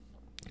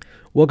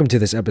Welcome to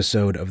this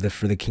episode of the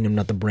For the Kingdom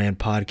Not the Brand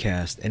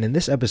podcast. And in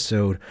this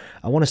episode,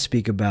 I want to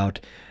speak about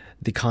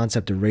the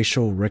concept of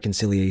racial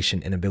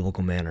reconciliation in a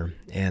biblical manner.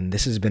 And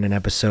this has been an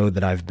episode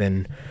that I've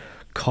been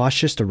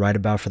cautious to write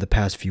about for the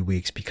past few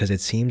weeks because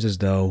it seems as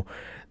though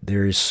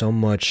there is so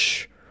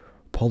much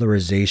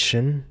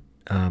polarization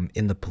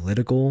in the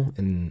political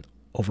and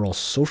overall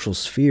social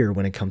sphere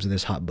when it comes to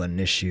this hot button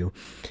issue.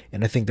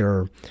 And I think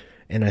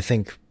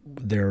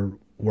there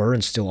were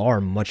and still are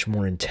much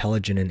more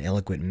intelligent and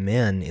eloquent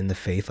men in the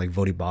faith, like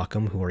Voddie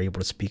Baucham, who are able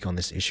to speak on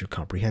this issue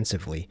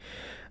comprehensively.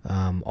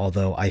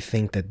 Although I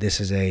think that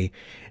this is a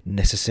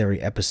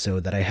necessary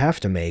episode that I have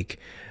to make,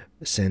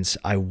 since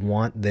I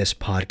want this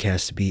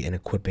podcast to be an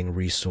equipping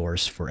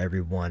resource for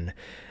everyone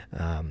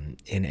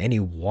in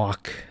any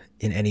walk,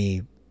 in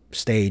any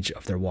stage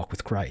of their walk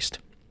with Christ.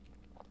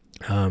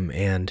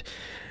 And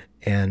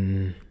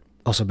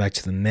also back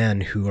to the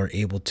men who are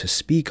able to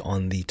speak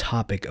on the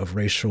topic of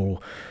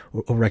racial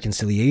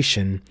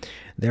reconciliation,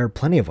 there are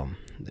plenty of them.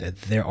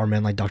 There are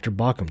men like Dr.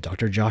 Baucham,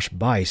 Dr. Josh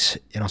Buice,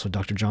 and also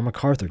Dr. John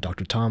MacArthur,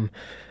 Dr. Tom,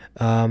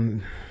 I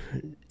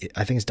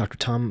think it's Dr.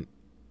 Tom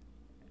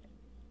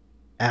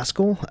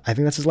Ascol, I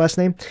think that's his last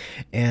name,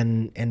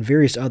 and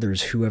various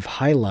others who have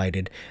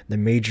highlighted the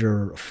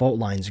major fault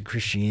lines in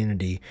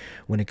Christianity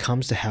when it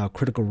comes to how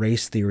critical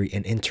race theory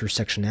and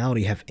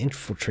intersectionality have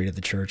infiltrated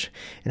the church,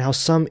 and how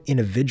some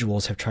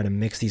individuals have tried to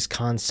mix these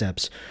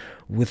concepts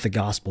with the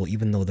gospel,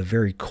 even though the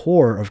very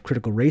core of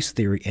critical race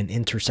theory and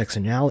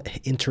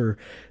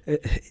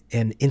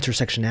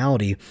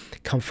intersectionality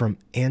come from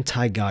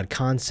anti-God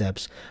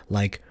concepts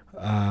like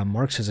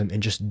Marxism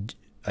and just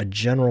a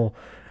general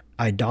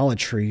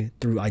idolatry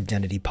through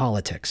identity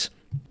politics.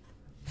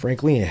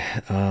 Frankly,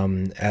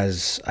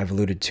 as I've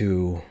alluded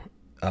to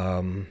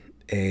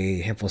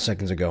a handful of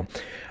seconds ago,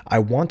 I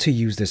want to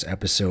use this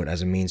episode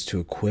as a means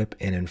to equip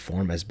and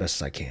inform as best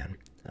as I can.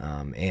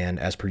 And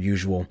as per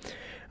usual,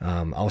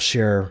 I'll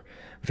share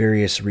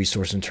various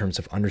resources in terms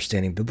of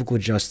understanding biblical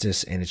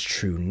justice and its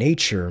true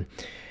nature,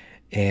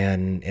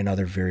 and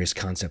other various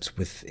concepts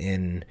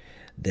within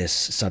this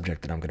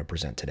subject that I'm going to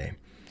present today.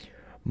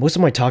 Most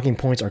of my talking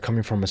points are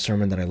coming from a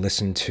sermon that I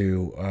listened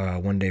to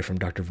one day from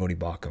Dr. Voddie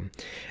Baucham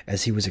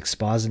as he was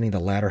expositing the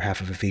latter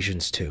half of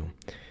Ephesians 2.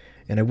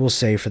 And I will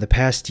say, for the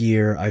past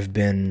year, I've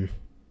been,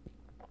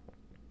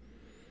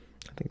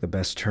 I think the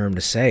best term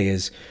to say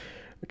is,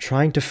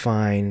 trying to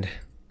find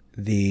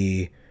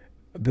the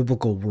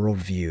biblical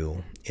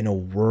worldview in a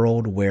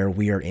world where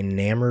we are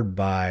enamored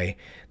by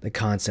the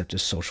concept of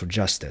social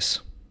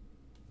justice,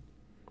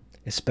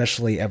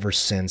 especially ever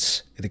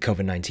since the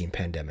COVID-19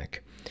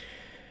 pandemic.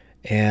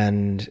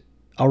 And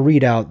I'll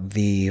read out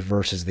the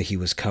verses that he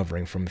was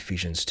covering from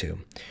Ephesians 2.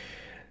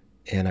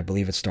 And I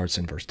believe it starts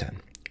in verse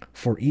 10.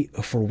 For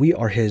we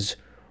are his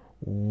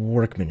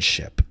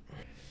workmanship,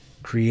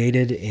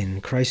 created in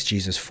Christ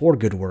Jesus for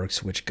good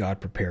works, which God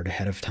prepared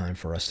ahead of time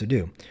for us to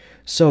do.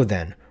 So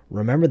then,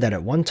 remember that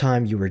at one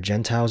time you were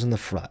Gentiles in the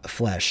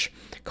flesh,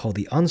 called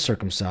the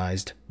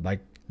uncircumcised by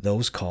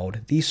those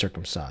called the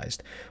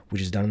circumcised,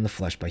 which is done in the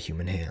flesh by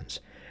human hands.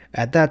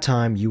 At that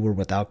time you were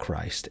without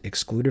Christ,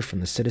 excluded from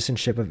the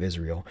citizenship of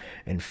Israel,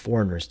 and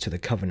foreigners to the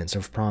covenants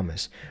of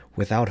promise,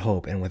 without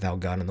hope and without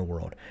God in the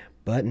world.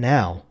 But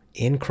now,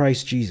 in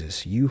Christ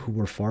Jesus, you who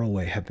were far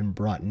away have been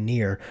brought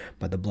near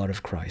by the blood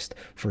of Christ,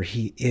 for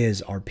he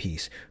is our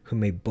peace, who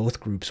made both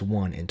groups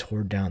one and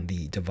tore down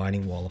the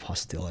dividing wall of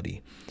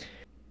hostility.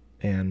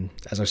 And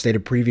as I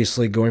stated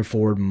previously, going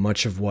forward,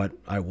 much of what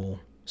I will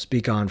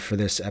speak on for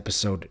this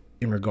episode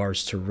in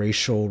regards to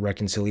racial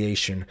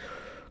reconciliation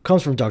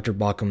comes from Dr.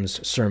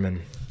 Baucham's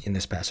sermon in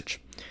this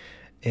passage.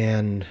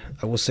 And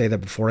I will say that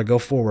before I go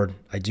forward,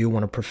 I do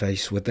want to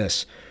preface with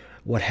this.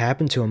 What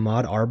happened to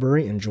Ahmaud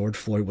Arbery and George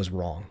Floyd was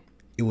wrong.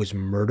 It was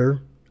murder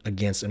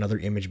against another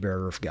image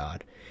bearer of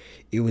God.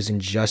 It was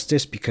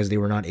injustice because they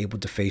were not able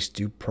to face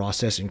due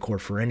process in court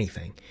for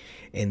anything.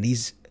 And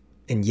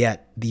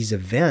yet these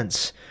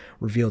events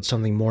revealed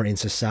something more in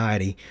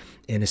society,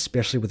 and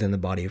especially within the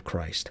body of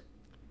Christ.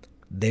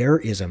 There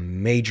is a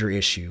major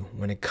issue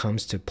when it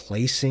comes to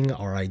placing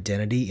our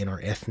identity in our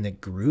ethnic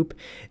group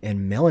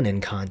and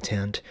melanin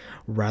content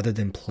rather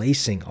than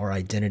placing our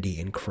identity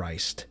in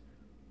Christ.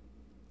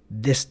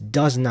 This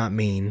does not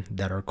mean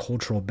that our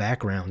cultural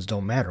backgrounds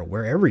don't matter,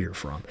 wherever you're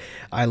from.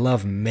 I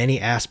love many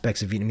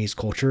aspects of Vietnamese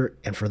culture,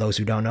 and for those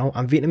who don't know,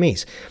 I'm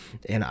Vietnamese.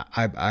 And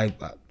I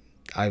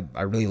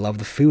really love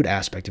the food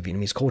aspect of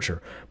Vietnamese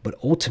culture, but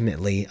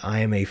ultimately I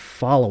am a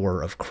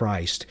follower of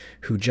Christ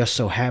who just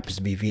so happens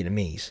to be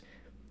Vietnamese.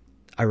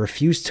 I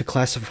refuse to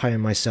classify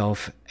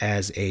myself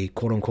as a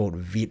quote-unquote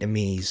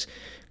Vietnamese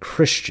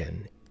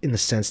Christian in the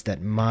sense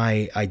that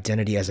my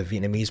identity as a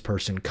Vietnamese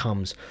person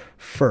comes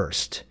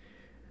first.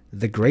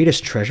 The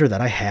greatest treasure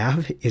that I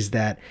have is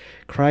that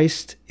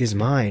Christ is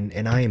mine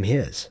and I am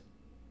his.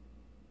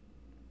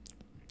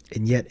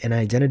 And yet an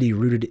identity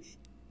rooted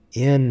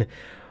in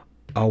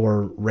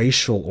our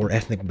racial or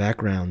ethnic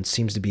background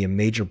seems to be a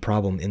major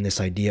problem in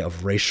this idea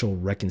of racial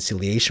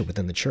reconciliation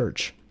within the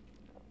church.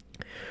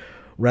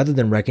 Rather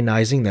than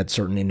recognizing that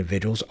certain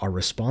individuals are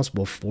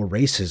responsible for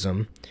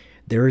racism,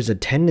 there is a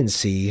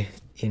tendency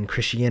in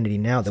Christianity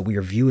now that we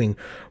are viewing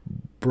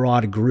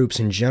broad groups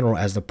in general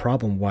as the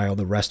problem while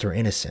the rest are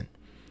innocent.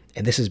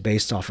 And this is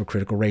based off of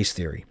critical race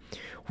theory.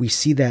 We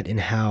see that in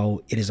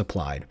how it is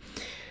applied.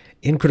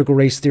 In critical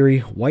race theory,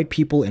 white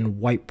people and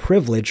white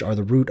privilege are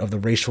the root of the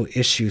racial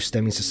issues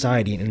stemming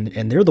society,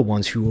 and they're the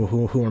ones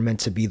who are meant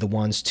to be the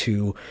ones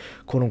to,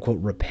 quote unquote,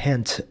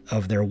 repent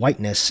of their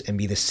whiteness and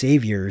be the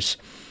saviors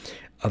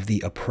of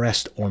the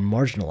oppressed or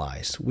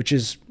marginalized, which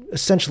is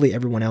essentially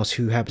everyone else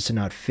who happens to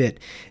not fit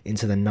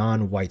into the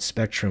non-white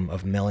spectrum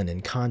of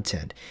melanin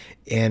content.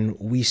 And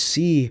we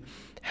see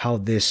how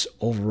this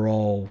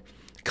overall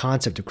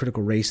concept of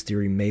critical race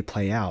theory may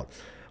play out.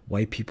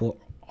 White people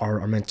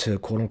are meant to,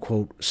 quote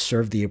unquote,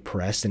 serve the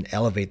oppressed and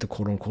elevate the,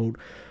 quote unquote,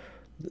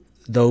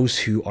 those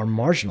who are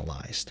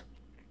marginalized.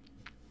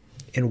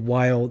 And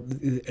while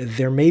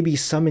there may be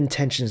some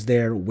intentions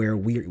there where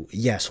we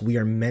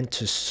are meant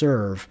to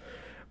serve,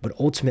 but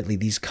ultimately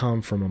these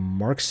come from a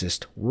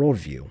Marxist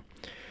worldview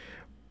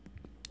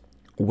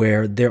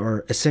where there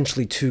are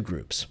essentially two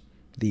groups,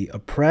 the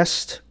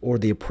oppressed or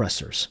the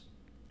oppressors.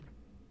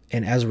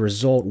 And as a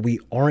result, we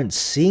aren't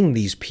seeing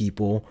these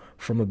people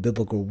from a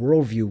biblical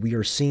worldview. We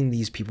are seeing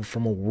these people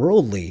from a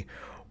worldly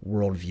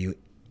worldview,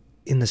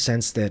 in the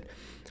sense that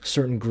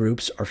certain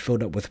groups are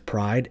filled up with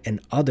pride and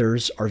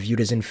others are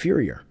viewed as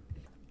inferior.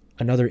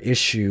 Another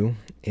issue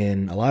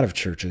in a lot of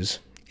churches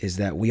is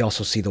that we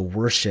also see the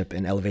worship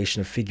and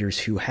elevation of figures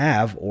who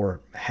have or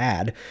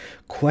had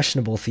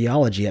questionable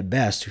theology at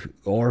best,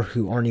 or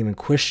who aren't even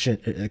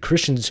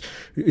Christians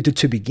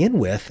to begin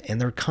with,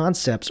 and their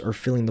concepts are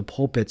filling the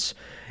pulpits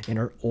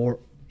and or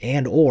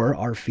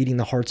are feeding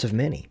the hearts of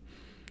many.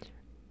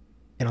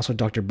 And also,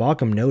 Dr.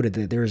 Bauckham noted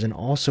that there is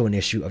also an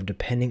issue of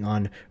depending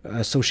on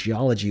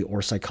sociology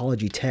or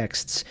psychology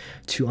texts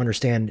to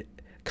understand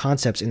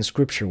concepts in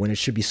Scripture, when it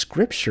should be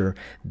Scripture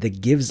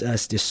that gives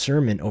us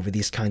discernment over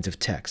these kinds of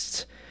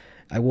texts.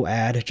 I will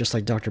add, just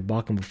like Dr.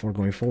 Bauckham before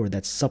going forward,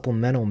 that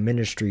supplemental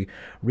ministry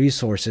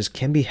resources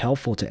can be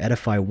helpful to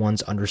edify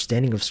one's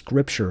understanding of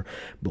Scripture,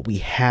 but we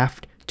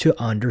have to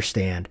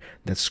understand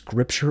that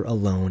Scripture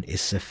alone is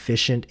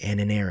sufficient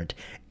and inerrant.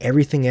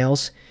 Everything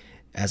else,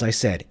 as I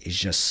said, is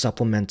just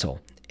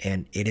supplemental,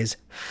 and it is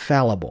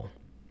fallible.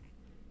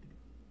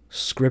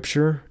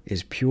 Scripture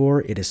is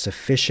pure, it is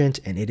sufficient,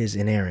 and it is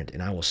inerrant,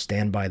 and I will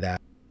stand by that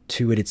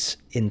to its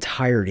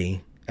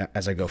entirety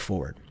as I go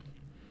forward.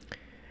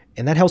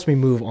 And that helps me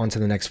move on to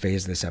the next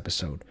phase of this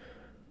episode.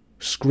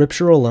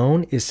 Scripture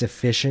alone is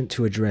sufficient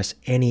to address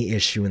any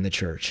issue in the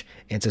church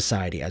and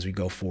society as we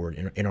go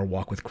forward in our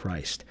walk with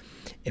Christ.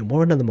 And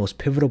one of the most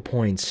pivotal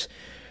points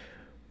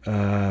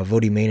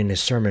Vody made in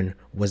his sermon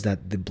was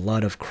that the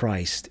blood of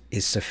Christ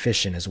is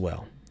sufficient as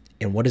well.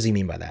 And what does he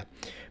mean by that?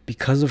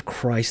 Because of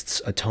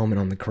Christ's atonement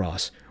on the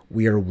cross,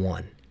 we are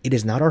one. It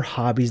is not our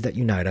hobbies that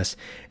unite us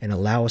and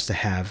allow us to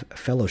have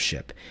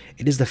fellowship.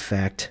 It is the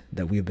fact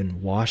that we have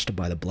been washed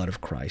by the blood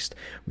of Christ.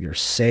 We are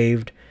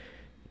saved,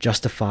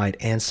 justified,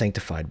 and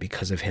sanctified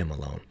because of him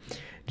alone.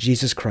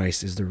 Jesus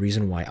Christ is the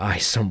reason why I,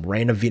 some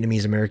random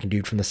Vietnamese American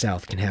dude from the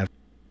South, can have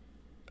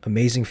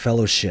amazing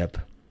fellowship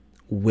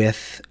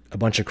with a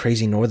bunch of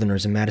crazy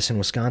Northerners in Madison,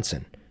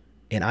 Wisconsin.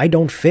 And I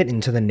don't fit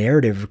into the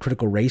narrative of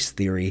critical race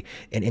theory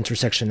and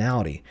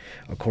intersectionality.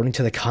 According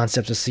to the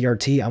concepts of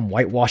CRT, I'm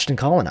whitewashed and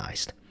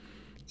colonized.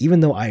 Even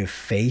though I have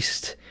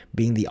faced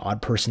being the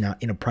odd person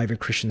out in a private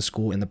Christian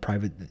school,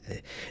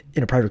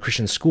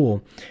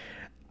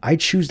 I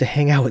choose to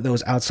hang out with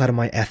those outside of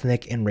my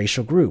ethnic and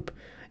racial group.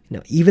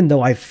 Even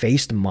though I've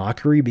faced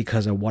mockery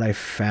because of what I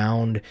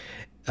found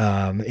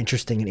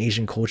interesting in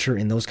Asian culture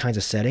in those kinds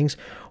of settings,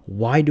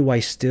 why do I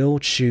still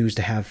choose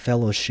to have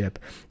fellowship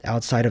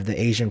outside of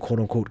the Asian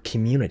quote-unquote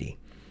community?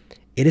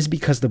 It is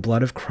because the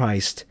blood of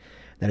Christ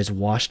that has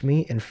washed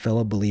me and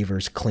fellow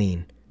believers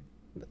clean.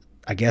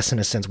 I guess in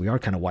a sense we are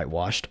kind of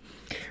whitewashed.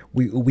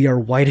 We are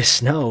white as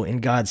snow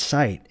in God's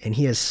sight, and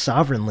he has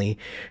sovereignly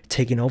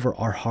taken over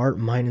our heart,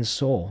 mind, and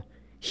soul.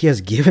 He has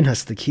given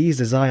us the keys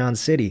to Zion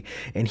City,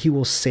 and he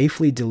will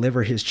safely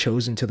deliver his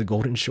chosen to the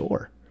golden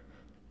shore.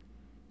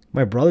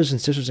 My brothers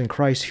and sisters in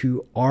Christ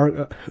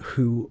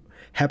who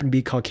happen to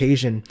be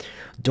Caucasian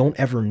don't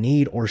ever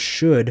need or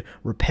should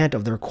repent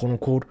of their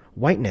quote-unquote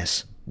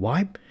whiteness.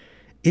 Why?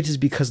 It is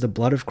because the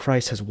blood of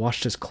Christ has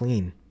washed us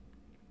clean.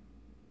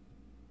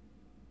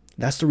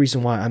 That's the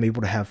reason why I'm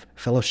able to have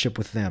fellowship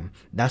with them.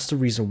 That's the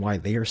reason why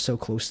they are so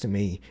close to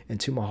me and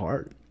to my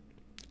heart.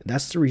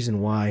 That's the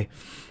reason why...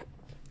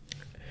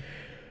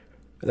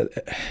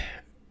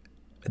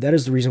 That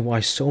is the reason why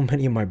so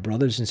many of my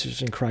brothers and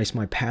sisters in Christ,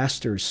 my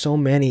pastors, so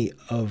many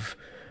of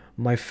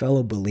my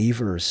fellow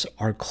believers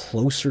are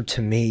closer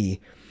to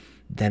me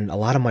than a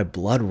lot of my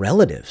blood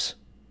relatives.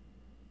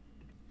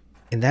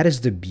 And that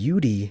is the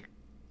beauty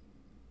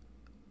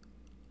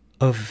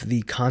of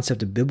the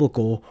concept of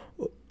biblical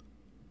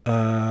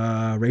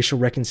racial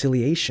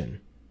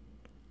reconciliation.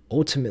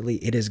 Ultimately,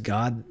 it is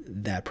God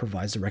that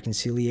provides the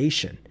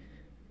reconciliation.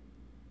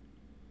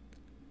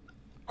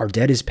 Our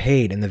debt is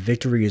paid and the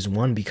victory is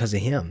won because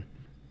of him.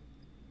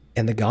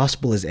 And the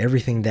gospel is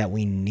everything that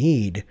we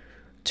need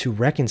to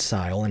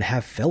reconcile and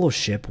have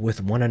fellowship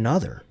with one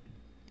another.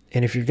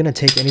 And if you're going to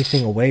take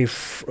anything away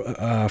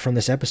from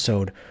this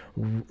episode,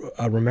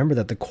 remember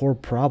that the core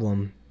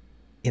problem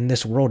in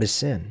this world is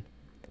sin.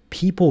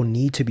 People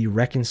need to be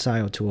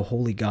reconciled to a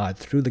holy God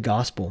through the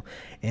gospel,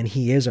 and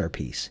he is our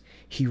peace.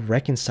 He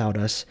reconciled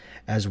us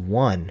as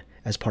one,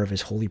 as part of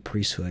his holy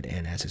priesthood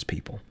and as his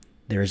people.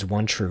 There is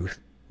one truth,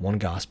 one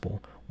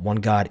gospel, one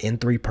God in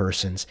 3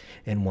 persons,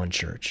 and one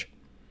church.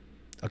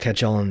 I'll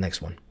catch y'all on the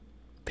next one.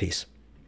 Peace.